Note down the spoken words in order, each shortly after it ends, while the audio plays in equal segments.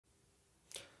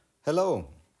Hello,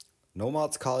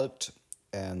 Nomad Sculpt,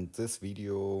 and this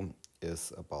video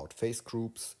is about face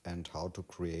groups and how to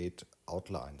create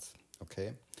outlines.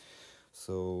 Okay,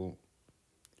 so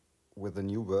with the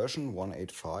new version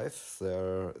 1.85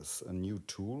 there is a new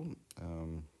tool.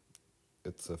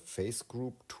 It's a face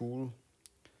group tool.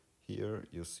 Here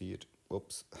you see it.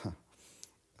 Whoops.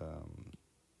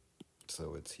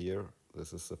 So it's here.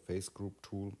 This is the face group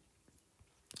tool.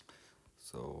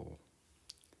 So,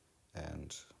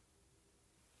 and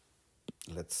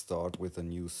let's start with a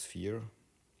new sphere.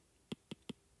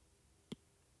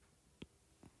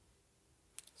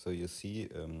 So you see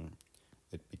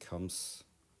it becomes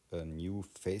a new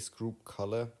face group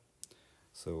color.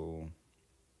 So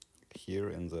here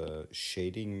in the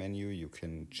shading menu you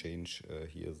can change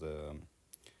here the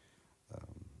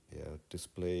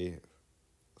display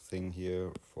thing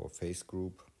here for face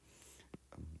group.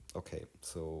 Okay,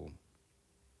 so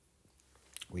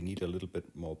we need a little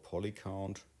bit more poly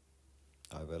count.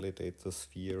 I validate the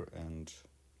sphere and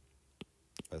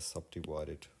I subdivide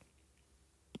it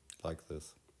like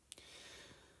this.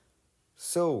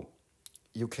 So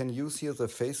you can use here the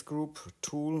face group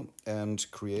tool and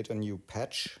create a new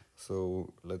patch.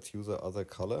 So let's use the other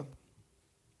color.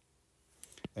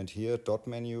 And here dot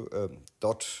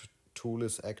tool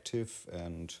is active,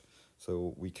 and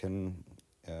so we can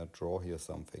draw here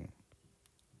something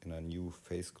in a new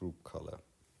face group color.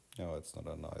 No, it's not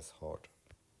a nice heart.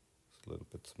 It's a little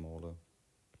bit smaller.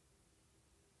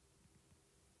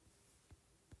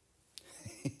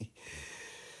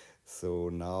 So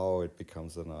now it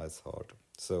becomes a nice heart.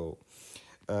 So,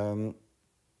 and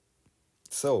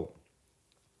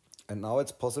now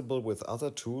it's possible with other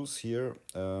tools here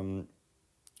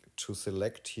to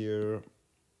select here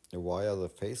via the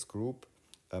face group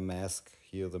a mask.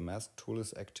 Here the mask tool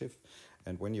is active,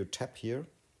 and when you tap here,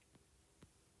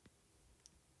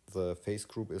 the face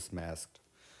group is masked.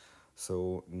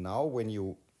 So now when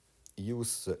you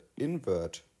use the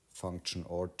invert function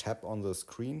or tap on the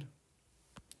screen,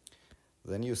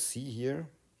 then you see here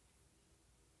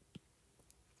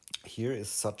is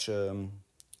such a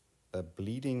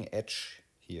bleeding edge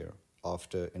here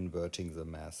after inverting the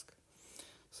mask.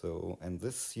 So, and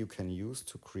this you can use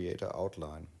to create an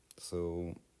outline.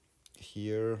 So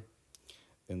here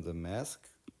in the mask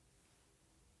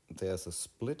there's a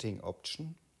splitting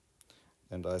option,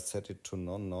 and I set it to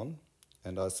non,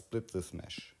 and I split this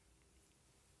mesh.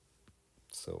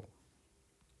 So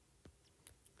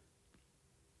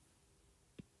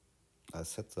I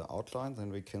set the outline,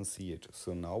 then we can see it.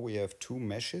 So now we have two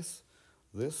meshes,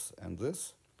 this and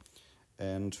this,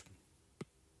 and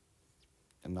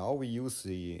now we use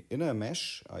the inner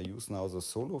mesh. I use now the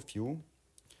solo view,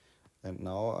 and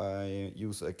now I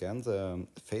use again the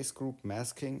face group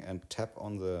masking and tap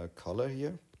on the color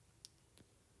here,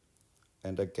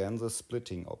 and again the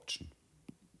splitting option.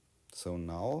 So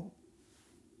now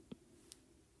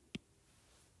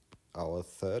our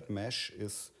third mesh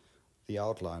is the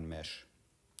outline mesh.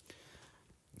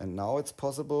 And now it's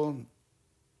possible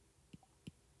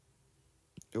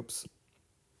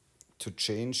to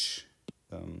change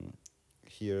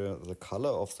here the color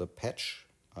of the patch.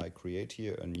 I create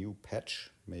here a new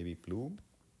patch, maybe blue,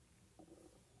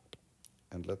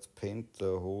 and let's paint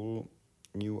the whole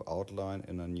new outline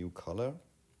in a new color.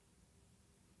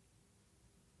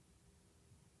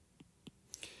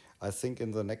 I think in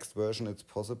the next version it's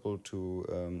possible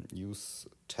to use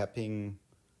tapping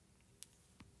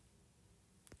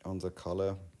on the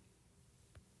color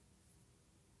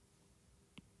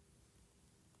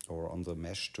or on the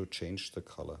mesh to change the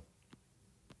color.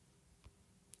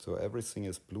 So everything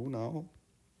is blue now.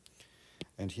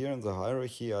 And here in the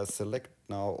hierarchy I select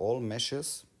now all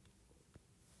meshes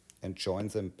and join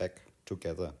them back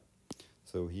together.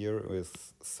 So here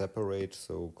with separate,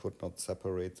 so could not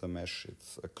separate the mesh,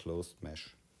 it's a closed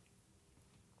mesh.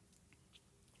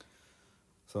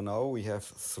 So now we have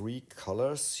three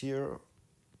colors here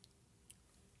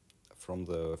from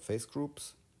the face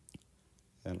groups,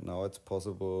 and now it's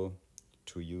possible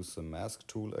to use the mask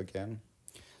tool again.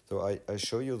 So I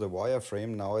show you the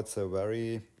wireframe. Now it's a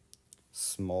very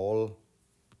small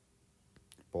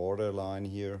borderline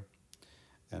here,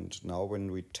 and now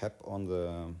when we tap on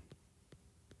the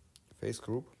face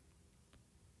group,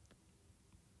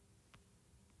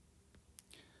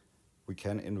 we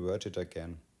can invert it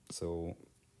again. So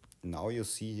now you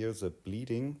see here the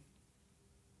bleeding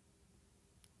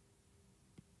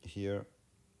here,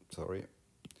 sorry,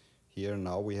 here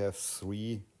now we have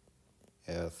three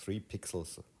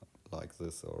pixels like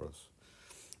this, or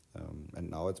and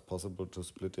now it's possible to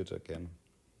split it again.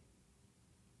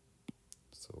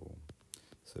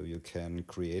 So you can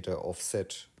create an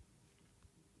offset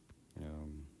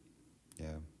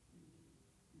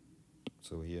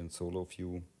So here in solo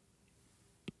view,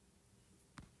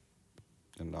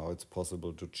 and now it's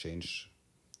possible to change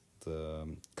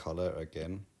the color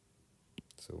again.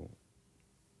 So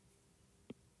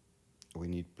we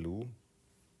need blue,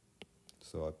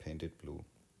 so I painted blue.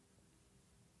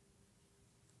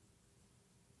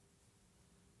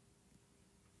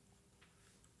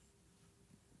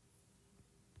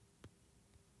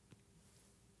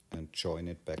 And join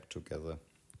it back together.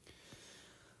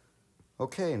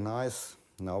 Okay, nice.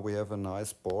 Now we have a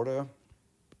nice border,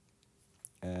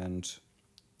 and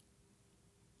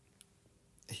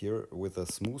here with a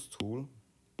smooth tool,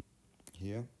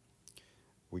 here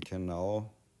we can now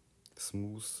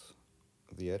smooth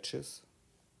the edges,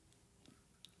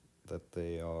 that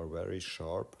they are very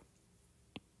sharp,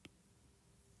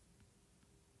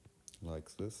 like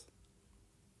this.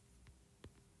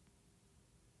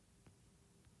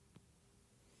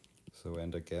 So,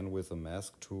 and again with a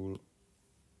mask tool,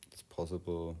 it's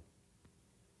possible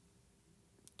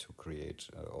to create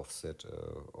an offset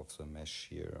of the mesh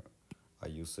here. I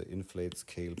use the inflate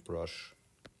scale brush.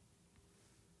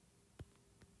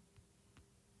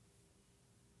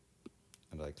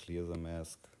 And I clear the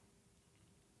mask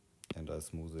and I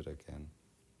smooth it again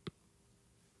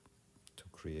to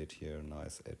create here a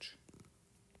nice edge.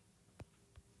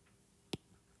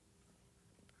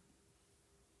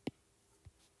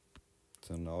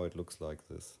 So now it looks like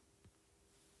this.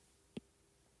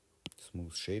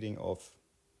 Smooth shading off.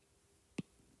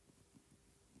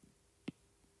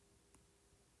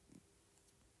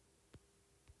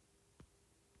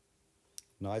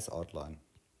 Nice outline.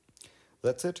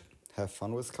 That's it. Have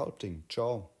fun with sculpting.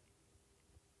 Ciao.